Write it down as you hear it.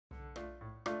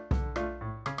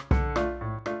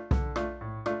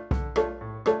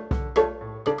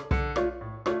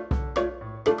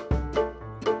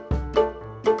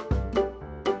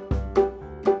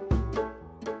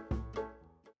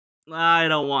I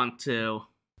don't want to.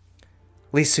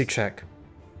 Lee Suchek,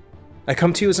 I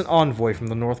come to you as an envoy from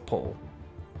the North Pole.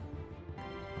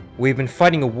 We've been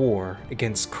fighting a war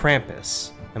against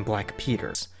Krampus and Black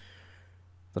Peter.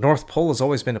 The North Pole has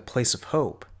always been a place of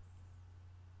hope.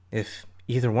 If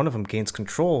either one of them gains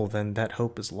control, then that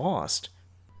hope is lost.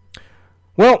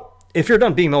 Well, if you're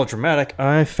done being melodramatic,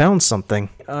 I found something.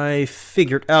 I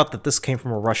figured out that this came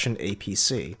from a Russian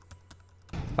APC.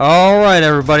 Alright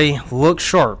everybody, look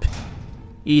sharp.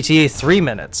 ETA 3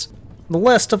 minutes. The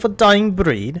last of a dying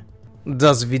breed. Do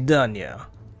svidaniya.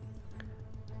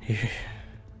 He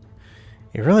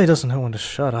really doesn't know when to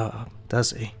shut up,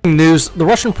 does he? News: the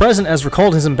Russian president has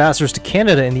recalled his ambassadors to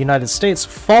Canada and the United States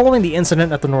following the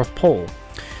incident at the North Pole.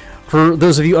 For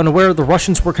those of you unaware, the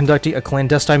Russians were conducting a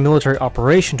clandestine military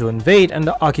operation to invade and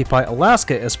occupy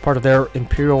Alaska as part of their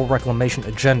imperial reclamation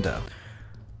agenda.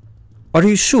 Are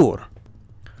you sure?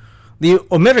 The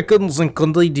Americans and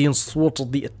Canadians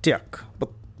thwarted the attack, but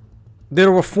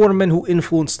there were 4 men who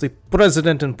influenced the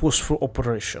president and pushed for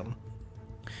operation.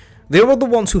 They were the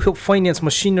ones who helped finance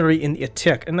machinery in the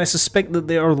attack, and I suspect that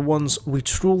they are the ones we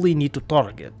truly need to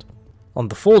target. On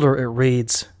the folder it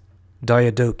reads,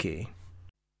 Diadochi.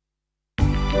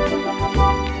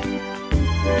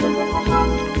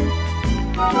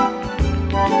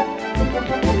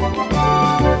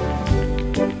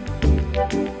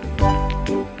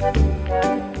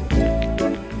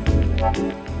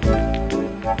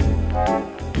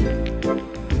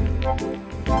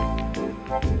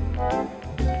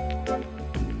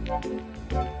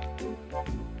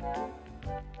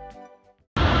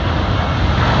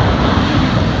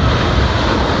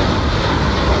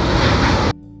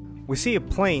 We see a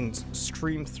plane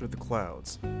stream through the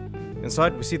clouds.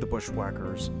 Inside, we see the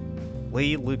Bushwackers,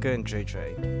 Lee, Luka, and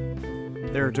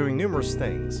JJ. They are doing numerous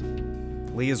things.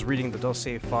 Lee is reading the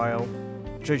dossier file,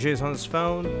 JJ is on his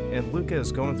phone, and Luka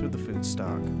is going through the food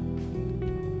stock.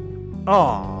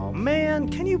 Aw, man,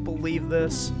 can you believe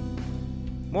this?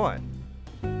 What?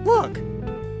 Look!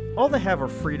 All they have are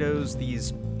Fritos,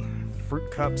 these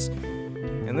fruit cups,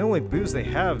 and the only booze they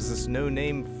have is this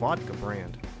no-name vodka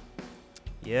brand.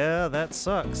 Yeah, that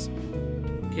sucks.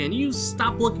 Can you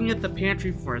stop looking at the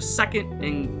pantry for a second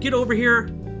and get over here?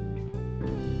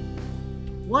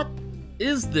 What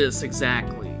is this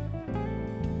exactly?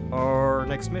 Our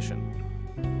next mission.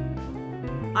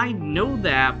 I know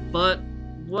that, but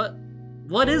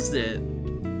what is it?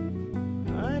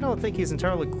 I don't think he's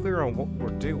entirely clear on what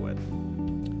we're doing.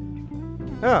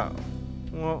 Oh,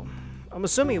 well, I'm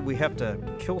assuming we have to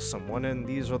kill someone, and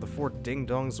these are the 4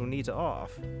 ding-dongs we need to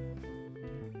off.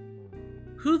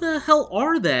 Who the hell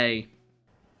are they?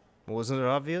 Wasn't it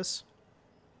obvious?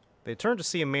 They turned to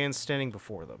see a man standing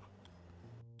before them.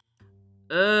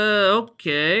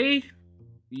 Okay.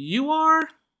 You are?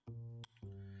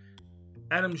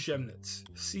 Adam Chemnitz,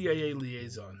 CIA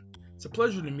liaison. It's a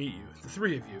pleasure to meet you, the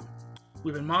 3 of you.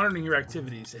 We've been monitoring your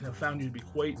activities and have found you to be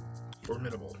quite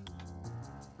formidable.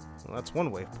 Well, that's one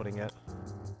way of putting it.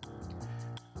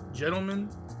 Gentlemen,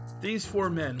 these 4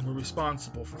 men were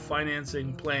responsible for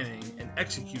financing, planning, and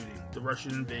executing the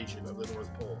Russian invasion of the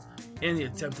North Pole and the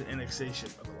attempted annexation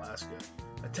of Alaska,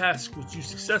 a task which you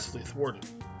successfully thwarted.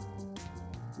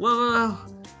 Well,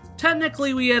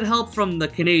 technically we had help from the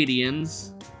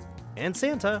Canadians. And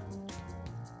Santa.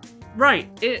 Right,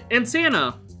 and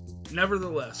Santa.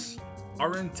 Nevertheless,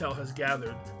 our intel has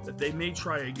gathered that they may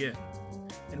try again,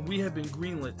 and we have been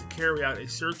greenlit to carry out a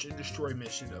search and destroy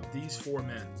mission of these 4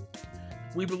 men.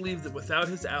 We believe that without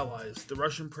his allies, the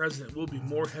Russian president will be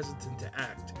more hesitant to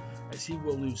act, as he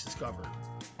will lose his cover.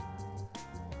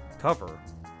 Cover?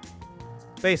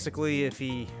 Basically, if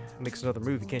he makes another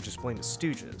move, he can't just blame the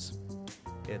Stooges.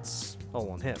 It's all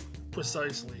on him.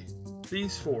 Precisely.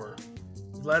 These 4,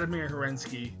 Vladimir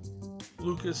Herensky,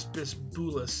 Lucas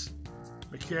Bisbulis,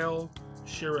 Mikhail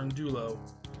Sharandulo,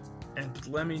 and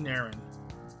Ptolemy Naren,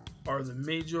 are the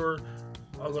major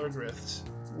oligarchs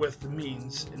with the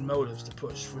means and motives to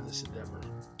push for this endeavor.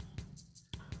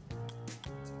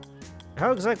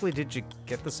 How exactly did you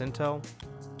get this intel?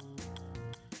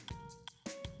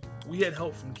 We had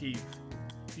help from Kyiv,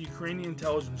 the Ukrainian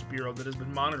intelligence bureau that has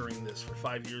been monitoring this for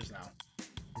 5 years now.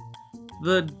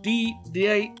 The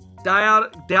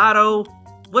Diado...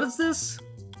 What is this?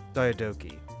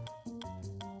 Diadochi.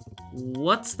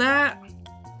 What's that?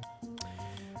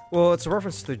 Well, it's a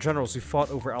reference to the generals who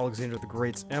fought over Alexander the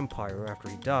Great's empire after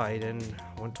he died and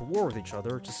went to war with each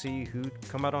other to see who'd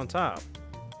come out on top.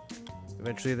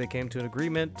 Eventually they came to an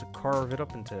agreement to carve it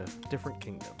up into different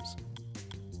kingdoms.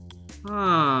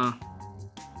 Huh.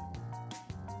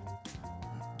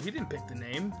 We didn't pick the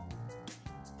name.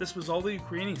 This was all the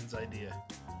Ukrainians' idea.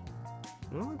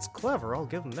 Well, it's clever, I'll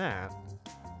give him that.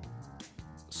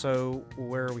 So,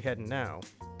 where are we heading now?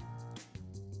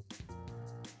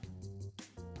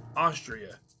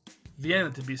 Austria.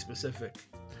 Vienna, to be specific.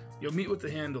 You'll meet with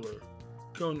the handler,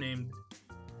 codenamed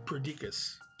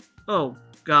Perdiccas. Oh,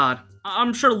 God.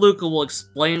 I'm sure Luka will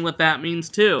explain what that means,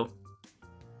 too.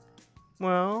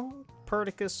 Well,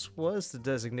 Perdiccas was the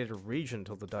designated region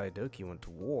until the Diadochi went to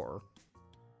war.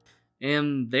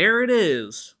 And there it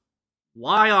is.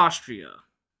 Why Austria?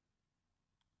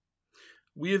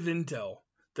 We have intel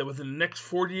that within the next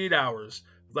 48 hours,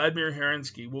 Vladimir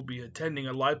Herensky will be attending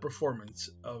a live performance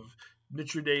of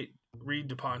Mithridate Reed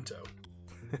de Ponto.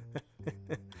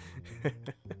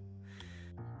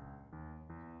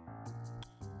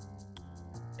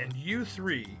 And you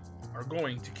three are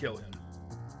going to kill him.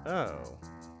 Oh.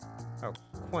 How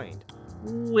quaint.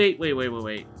 Wait.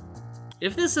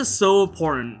 If this is so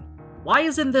important, why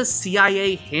isn't the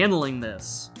CIA handling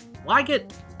this? Why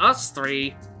get us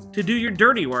three to do your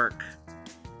dirty work?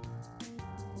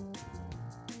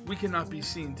 We cannot be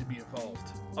seen to be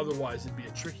involved, otherwise it'd be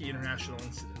a tricky international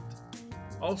incident.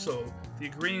 Also, the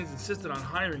Ukrainians insisted on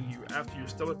hiring you after your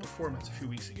stellar performance a few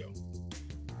weeks ago.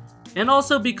 And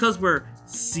also because we're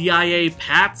CIA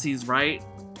patsies, right?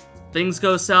 Things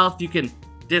go south, you can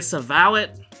disavow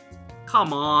it?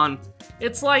 Come on.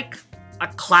 It's like a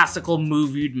classical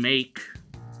move you'd make.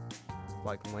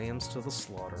 Like lambs to the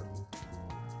slaughter.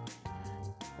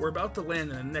 We're about to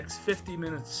land in the next 50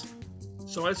 minutes,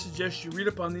 so I suggest you read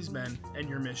up on these men and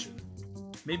your mission.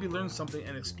 Maybe learn something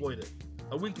and exploit it.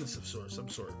 A weakness of some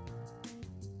sort.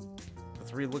 The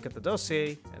three look at the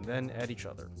dossier and then at each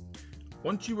other.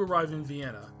 Once you arrive in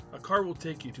Vienna, a car will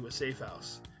take you to a safe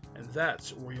house, and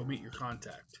that's where you'll meet your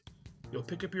contact. You'll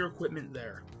pick up your equipment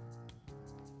there.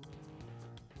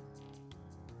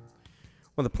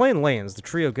 When the plane lands, the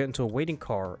trio get into a waiting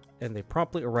car, and they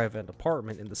promptly arrive at an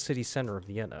apartment in the city center of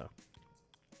Vienna.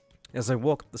 As they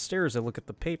walk up the stairs, they look at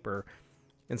the paper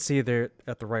and see they're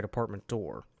at the right apartment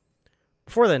door.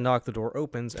 Before they knock, the door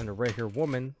opens, and a red-haired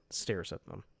woman stares at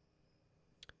them.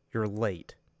 You're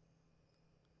late.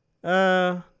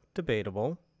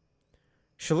 Debatable.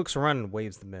 She looks around and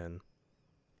waves them in.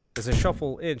 As they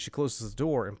shuffle in, she closes the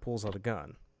door and pulls out a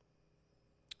gun.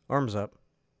 Arms up.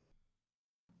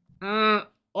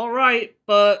 Alright,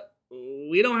 but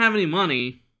we don't have any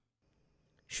money.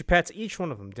 She pats each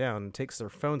one of them down and takes their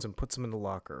phones and puts them in the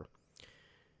locker.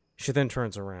 She then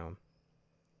turns around.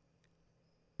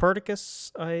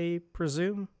 Perdiccas, I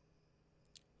presume?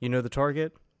 You know the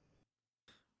target?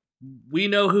 We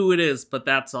know who it is, but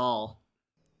that's all.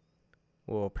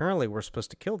 Well, apparently we're supposed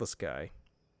to kill this guy.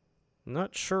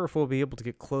 Not sure if we'll be able to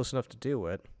get close enough to do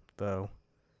it, though.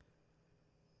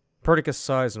 Perdiccas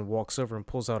sighs and walks over and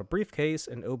pulls out a briefcase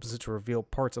and opens it to reveal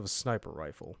parts of a sniper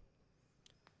rifle.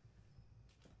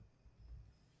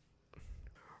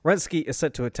 Herensky is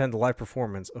set to attend the live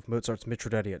performance of Mozart's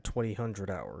Mithridate at 2000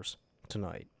 hours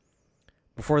tonight.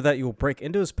 Before that, you will break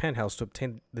into his penthouse to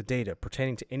obtain the data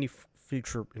pertaining to any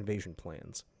future invasion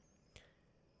plans.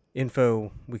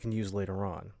 Info we can use later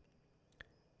on.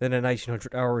 Then at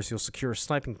 1900 hours, you'll secure a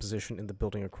sniping position in the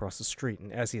building across the street,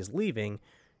 and as he is leaving,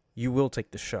 you will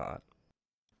take the shot.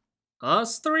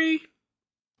 Us three?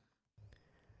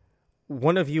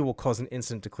 One of you will cause an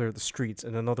incident to clear the streets,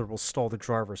 and another will stall the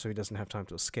driver so he doesn't have time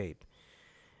to escape.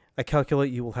 I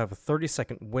calculate you will have a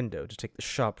 30-second window to take the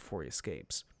shot before he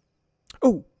escapes.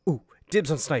 Ooh,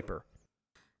 dibs on sniper.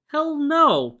 Hell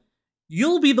no.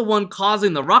 You'll be the one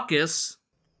causing the ruckus.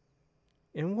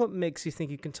 And what makes you think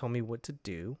you can tell me what to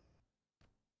do?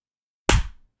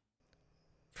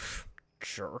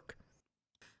 Jerk.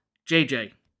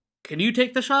 JJ, can you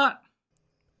take the shot?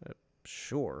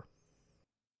 Sure.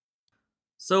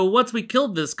 So once we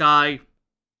killed this guy,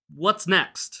 what's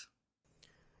next?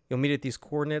 You'll meet at these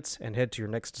coordinates and head to your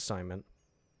next assignment.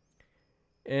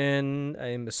 And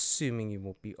I'm assuming you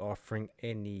won't be offering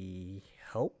any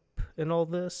help in all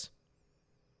this?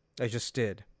 I just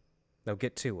did. Now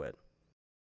get to it.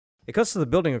 It cuts to the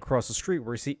building across the street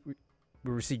where we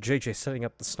see JJ setting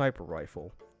up the sniper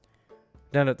rifle.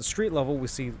 Down at the street level, we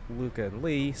see Luka and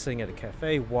Lee sitting at a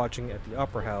cafe watching at the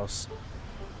Opera House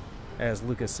as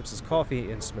Luka sips his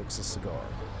coffee and smokes a cigar.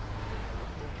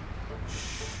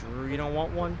 Sure you don't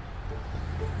want one?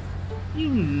 You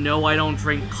know I don't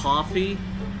drink coffee.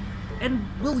 And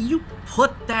will you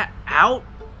put that out?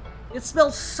 It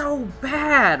smells so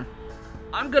bad.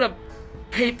 I'm gonna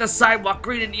paint the sidewalk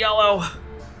green and yellow.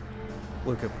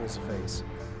 Luka pulls a face.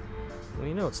 Well,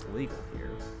 you know it's legal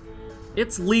here.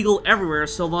 It's legal everywhere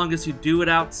so long as you do it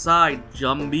outside,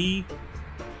 Jumbie.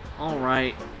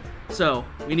 Alright, so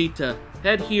we need to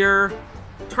head here,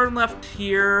 turn left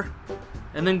here,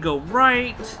 and then go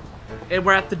right, and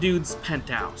we're at the dude's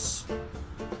penthouse.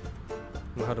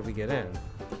 Well, how do we get in?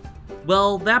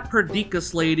 Well, that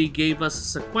Perdicus lady gave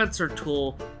us a sequencer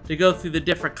tool to go through the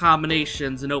different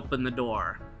combinations and open the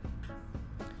door.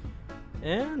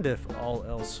 And if all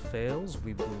else fails,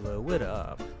 we blow it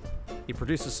up. He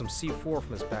produces some C4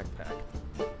 from his backpack.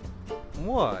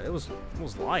 What? It was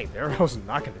lying there. I was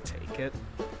not going to take it.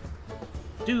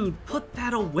 Dude, put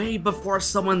that away before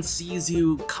someone sees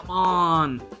you. Come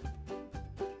on.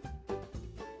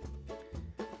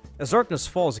 As darkness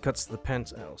falls, he cuts to the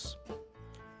penthouse.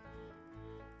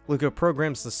 Luka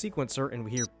programs the sequencer, and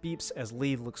we hear beeps as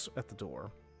Lee looks at the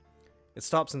door. It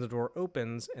stops and the door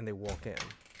opens, and they walk in.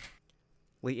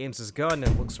 Lee aims his gun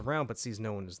and looks around, but sees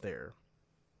no one is there.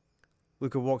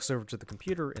 Luka walks over to the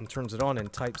computer and turns it on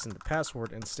and types in the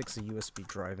password and sticks a USB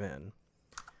drive in.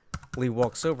 Lee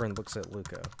walks over and looks at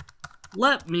Luka.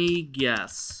 Let me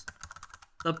guess.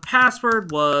 The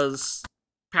password was...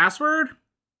 password?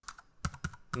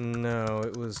 No,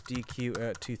 it was DQ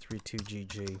at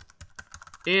 232GG.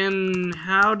 And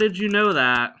how did you know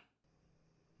that?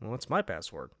 Well, it's my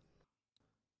password.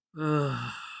 JJ,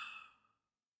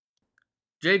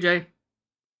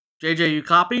 you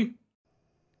copy?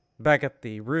 Back at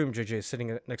the room, JJ is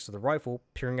sitting next to the rifle,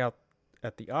 peering out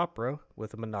at the opera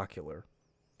with a monocular.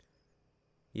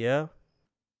 Yeah?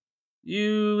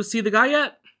 You see the guy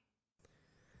yet?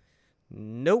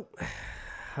 Nope.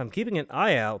 I'm keeping an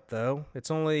eye out, though. It's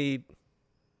only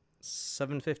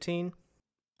 7:15.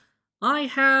 I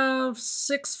have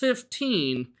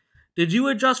 6:15. Did you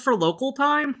adjust for local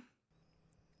time?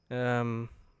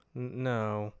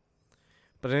 No.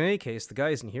 But in any case, the guy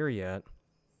isn't here yet.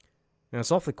 And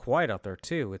it's awfully quiet out there,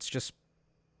 too. It's just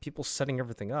people setting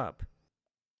everything up.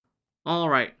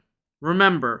 Alright.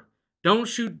 Remember, don't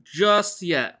shoot just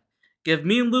yet. Give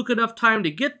me and Luke enough time to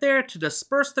get there to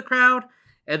disperse the crowd,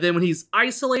 and then when he's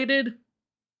isolated,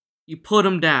 you put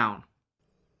him down.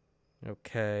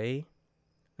 Okay.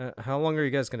 How long are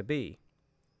you guys going to be?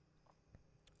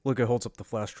 Luka holds up the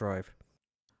flash drive.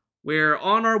 We're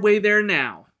on our way there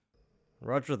now.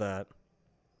 Roger that.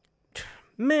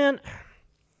 Man,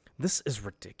 this is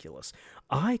ridiculous.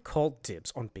 I called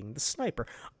dibs on being the sniper.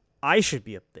 I should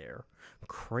be up there,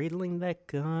 cradling that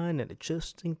gun and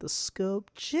adjusting the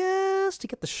scope just to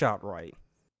get the shot right.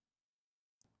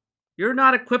 You're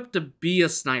not equipped to be a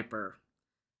sniper.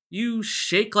 You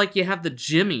shake like you have the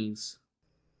jimmies.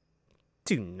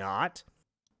 Do not.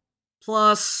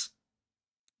 Plus,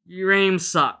 your aim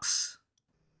sucks.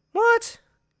 What?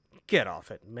 Get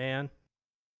off it, man.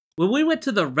 When we went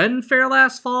to the Ren Fair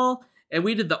last fall, and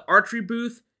we did the archery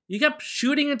booth, you kept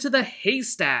shooting into the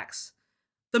haystacks.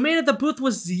 The man at the booth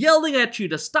was yelling at you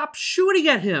to stop shooting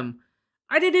at him.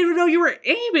 I didn't even know you were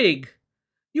aiming.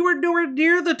 You were nowhere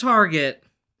near the target.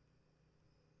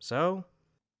 So?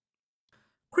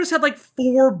 Chris had like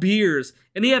 4 beers,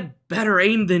 and he had better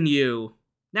aim than you.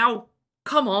 Now,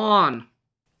 come on.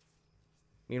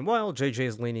 Meanwhile, JJ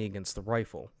is leaning against the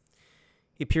rifle.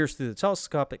 He peers through the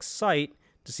telescopic sight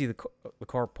to see the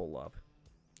car pull up.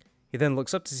 He then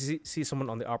looks up to see someone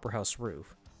on the opera house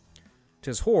roof. To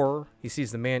his horror, he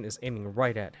sees the man is aiming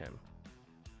right at him.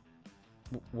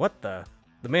 What the?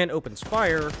 The man opens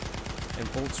fire,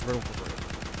 and bullets riddle the room.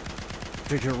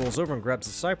 JJ rolls over and grabs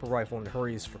the sniper rifle and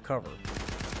hurries for cover.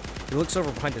 He looks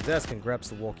over behind the desk and grabs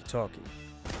the walkie-talkie.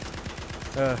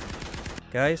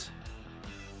 Guys?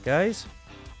 Guys?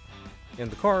 In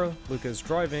the car, Luka is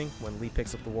driving when Lee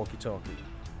picks up the walkie-talkie.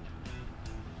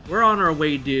 We're on our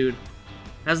way, dude.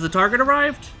 Has the target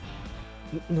arrived?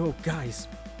 No, guys.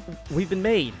 We've been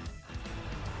made.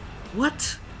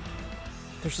 What?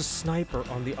 There's a sniper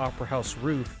on the opera house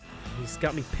roof, and he's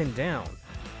got me pinned down.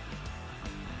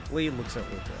 Lee looks at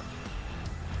Luka.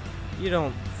 You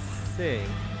don't think...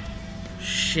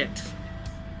 Shit.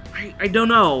 I don't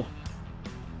know.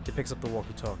 He picks up the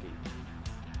walkie-talkie.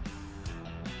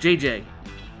 JJ,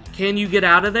 can you get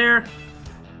out of there?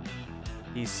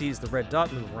 He sees the red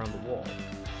dot move around the wall.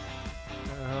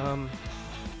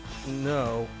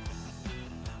 No.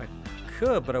 I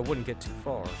could, but I wouldn't get too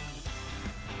far.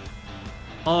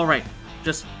 Alright,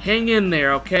 just hang in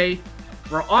there, okay?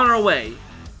 We're on our way.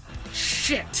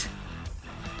 Shit!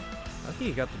 I think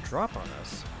he got the drop on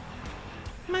us.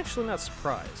 I'm actually not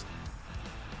surprised.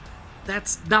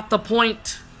 That's not the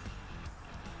point.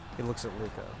 He looks at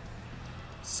Luka.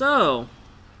 So,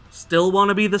 still want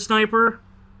to be the sniper?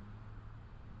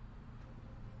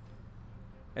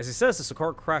 As he says this, a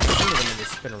car crashes into them and they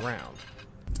spin around.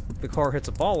 The car hits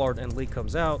a bollard and Lee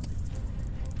comes out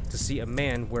to see a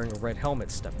man wearing a red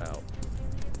helmet step out.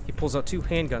 He pulls out 2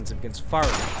 handguns and begins firing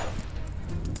at them.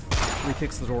 Lee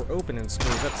kicks the door open and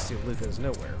screams up to see Luka is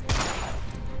nowhere.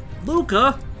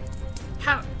 Luka?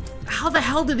 How the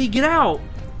hell did he get out?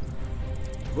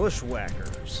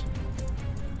 Bushwackers.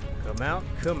 Come out,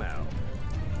 come out.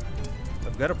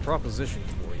 I've got a proposition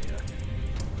for you.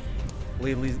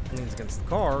 Lee leans against the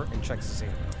car and checks his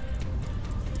ammo.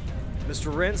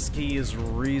 Mr. Rensky is a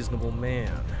reasonable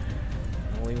man.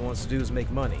 All he wants to do is make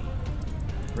money,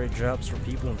 create jobs for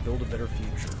people, and build a better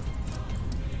future.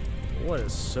 What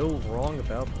is so wrong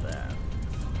about that?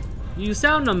 You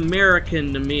sound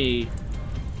American to me.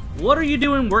 What are you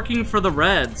doing working for the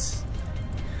Reds?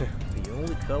 The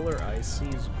only color I see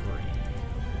is green.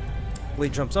 Lee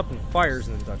jumps up and fires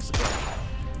and then ducks again.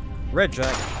 Red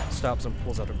Jack stops and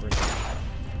pulls out a grenade.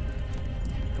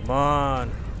 Come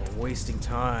on, we're wasting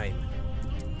time.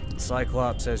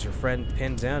 Cyclops has your friend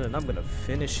pinned down and I'm gonna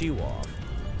finish you off.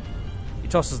 He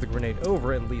tosses the grenade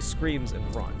over and Lee screams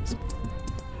and runs.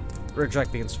 Red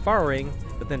Jack begins firing,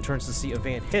 but then turns to see a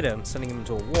van hit him, sending him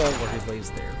into a wall where he lays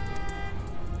there.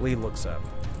 Lee looks up.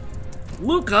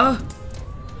 Luka!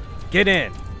 Get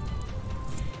in!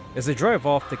 As they drive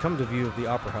off, they come to view of the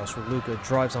opera house where Luka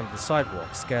drives onto the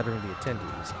sidewalk, scattering the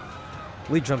attendees.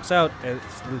 Lee jumps out as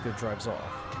Luka drives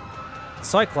off. The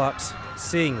Cyclops,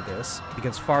 seeing this,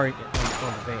 begins firing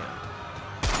on the van.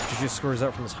 Juju scurries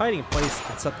out from his hiding place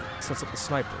and sets up the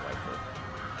sniper rifle.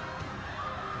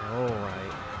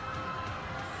 Alright.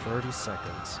 30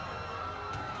 seconds.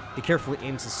 He carefully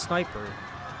aims his sniper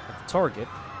at the target,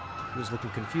 who is looking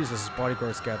confused as his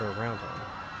bodyguards gather around him.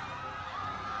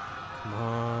 Come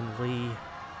on, Lee. You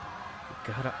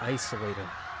gotta isolate him.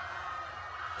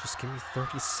 Just give me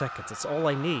 30 seconds, that's all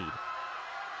I need.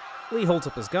 Lee holds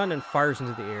up his gun and fires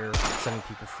into the air, sending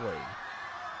people fleeing.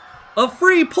 A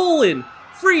free Poland!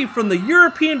 Free from the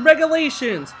European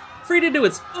regulations! Free to do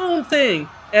its own thing!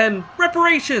 And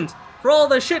reparations for all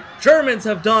the shit Germans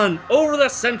have done over the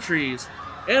centuries!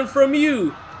 And from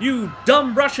you, you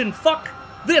dumb Russian fuck,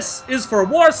 this is for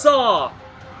Warsaw!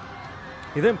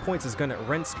 He then points his gun at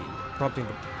Rensky, prompting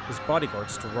his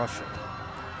bodyguards to rush him.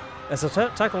 As they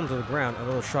tackle him to the ground,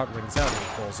 another shot rings out and he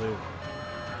falls over.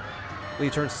 Lee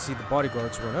turns to see the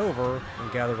bodyguards run over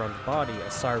and gather around the body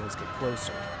as sirens get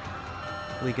closer.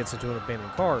 Lee gets into an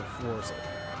abandoned car and floors it.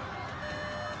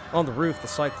 On the roof, the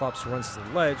Cyclops runs to the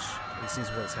ledge and sees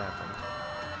what has happened.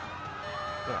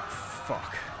 Oh,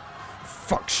 fuck.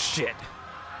 Fuck shit!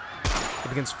 He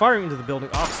begins firing into the building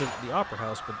opposite the opera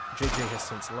house, but JJ has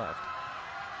since left.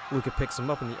 Luka picks him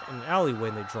up in an alleyway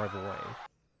and they drive away.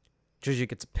 JJ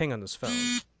gets a ping on his phone.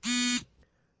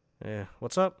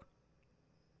 What's up?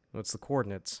 What's the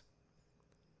coordinates?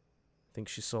 Think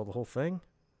she saw the whole thing?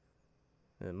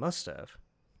 It must have.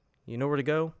 You know where to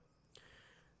go?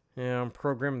 Yeah, I'm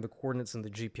programming the coordinates in the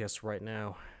GPS right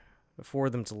now. Forward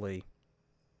them to Lee.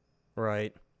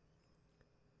 Right.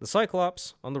 The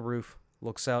Cyclops, on the roof,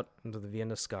 looks out into the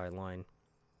Vienna skyline.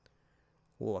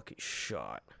 Lucky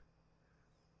shot.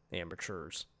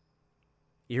 Amateurs.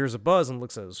 He hears a buzz and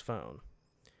looks at his phone.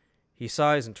 He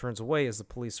sighs and turns away as the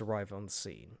police arrive on the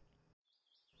scene.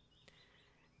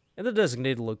 At the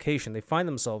designated location, they find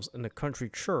themselves in a country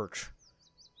church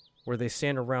where they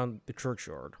stand around the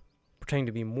churchyard, pretending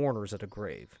to be mourners at a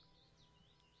grave.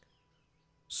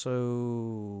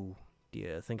 So, do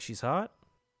you think she's hot?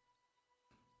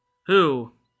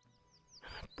 Who?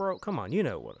 Bro, come on, you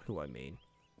know who I mean.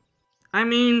 I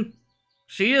mean,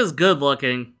 she is good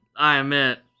looking, I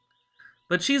admit.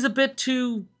 But she's a bit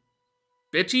too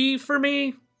bitchy for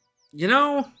me, you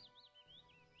know?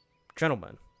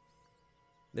 Gentlemen,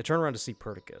 they turn around to see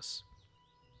Perdiccas.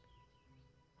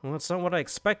 Well, that's not what I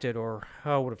expected or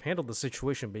how I would have handled the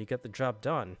situation, but you get the job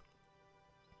done.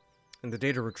 And the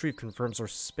data retrieved confirms our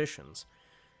suspicions.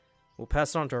 We'll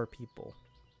pass it on to our people.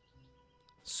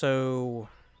 So,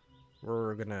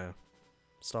 we're gonna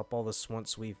stop all this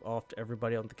once we've offed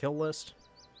everybody on the kill list?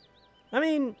 I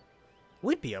mean,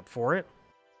 we'd be up for it.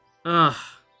 Ugh.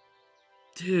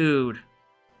 Dude.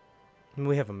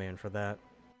 We have a man for that.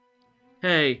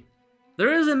 Hey,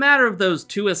 there is a matter of those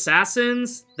two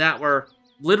assassins that were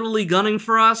literally gunning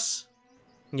for us.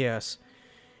 Yes.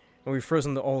 And we've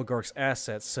frozen the oligarchs'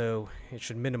 assets, so it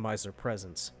should minimize their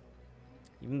presence.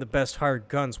 Even the best hired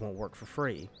guns won't work for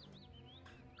free.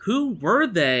 Who were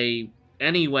they,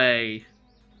 anyway?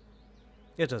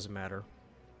 It doesn't matter.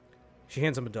 She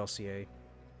hands him a dossier.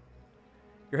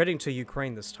 You're heading to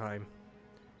Ukraine this time.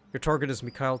 Your target is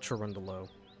Mikhail Cherundolo.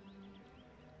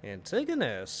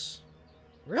 Antigonus?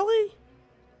 Really?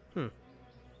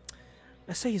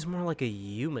 I say he's more like a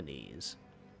Eumenes.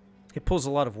 He pulls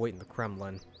a lot of weight in the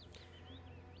Kremlin.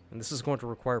 And this is going to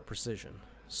require precision.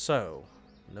 So,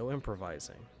 no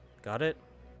improvising. Got it?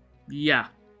 Yeah.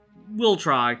 we'll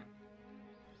try.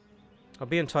 I'll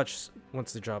be in touch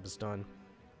once the job is done.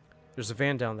 There's a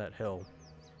van down that hill.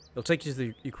 It'll take you to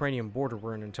the Ukrainian border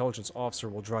where an intelligence officer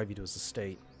will drive you to his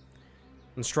estate.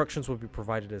 Instructions will be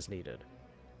provided as needed.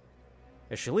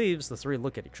 As she leaves, the three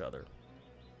look at each other.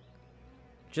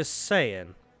 Just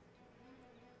saying.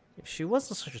 If she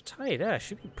wasn't such a tight ass,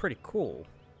 she'd be pretty cool.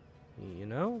 You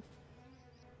know?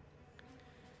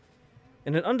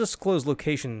 In an undisclosed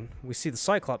location, we see the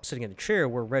Cyclops sitting in a chair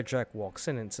where Red Jack walks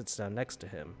in and sits down next to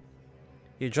him.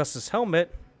 He adjusts his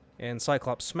helmet, and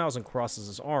Cyclops smiles and crosses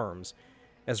his arms,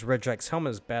 as Red Jack's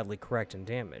helmet is badly cracked and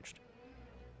damaged.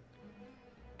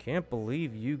 Can't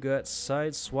believe you got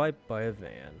sideswiped by a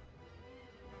van.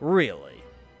 Really?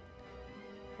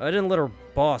 I didn't let her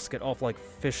boss get off like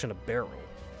fish in a barrel.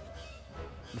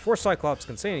 Before Cyclops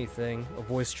can say anything, a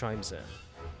voice chimes in.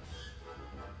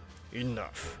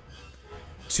 Enough.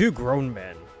 Two grown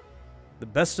men, the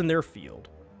best in their field,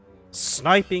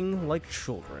 sniping like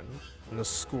children in a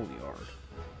schoolyard.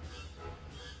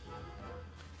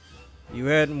 You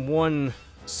had one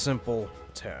simple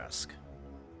task,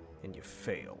 and you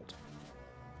failed.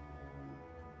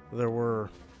 There were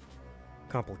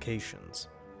complications.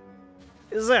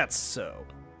 Is that so?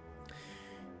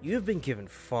 You have been given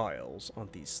files on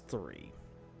these three.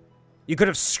 You could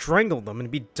have strangled them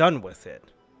and be done with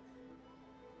it.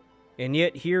 And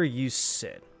yet here you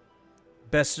sit,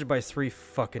 bested by three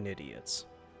fucking idiots.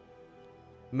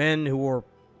 Men who are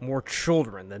more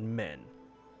children than men.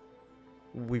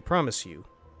 We promise you,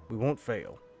 we won't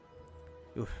fail.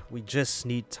 We just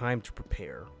need time to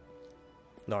prepare.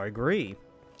 I agree.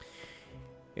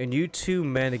 And you two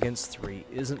men against three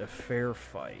isn't a fair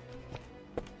fight.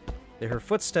 They hear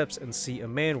footsteps and see a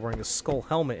man wearing a skull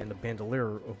helmet and a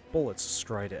bandolier of bullets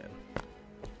stride in.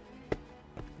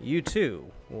 You two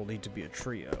will need to be a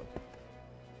trio.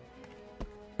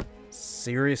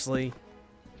 Seriously?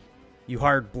 You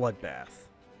hired Bloodbath.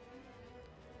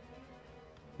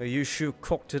 You sure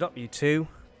cooked it up, you two.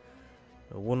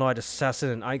 A one-eyed assassin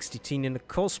and angsty teen in a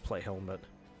cosplay helmet.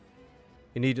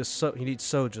 You need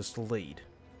soldiers to lead.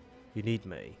 You need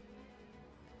me.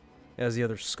 As the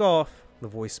others scoff, the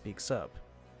voice speaks up.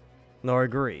 I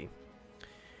agree.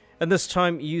 And this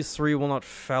time, you three will not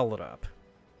foul it up.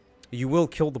 You will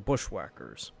kill the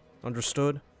Bushwackers.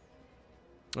 Understood?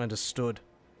 Understood.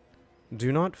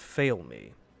 Do not fail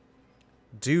me.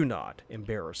 Do not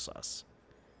embarrass us.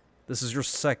 This is your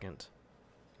second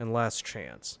and last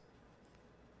chance.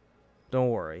 Don't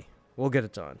worry, we'll get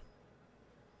it done.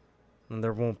 And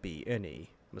there won't be any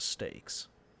mistakes.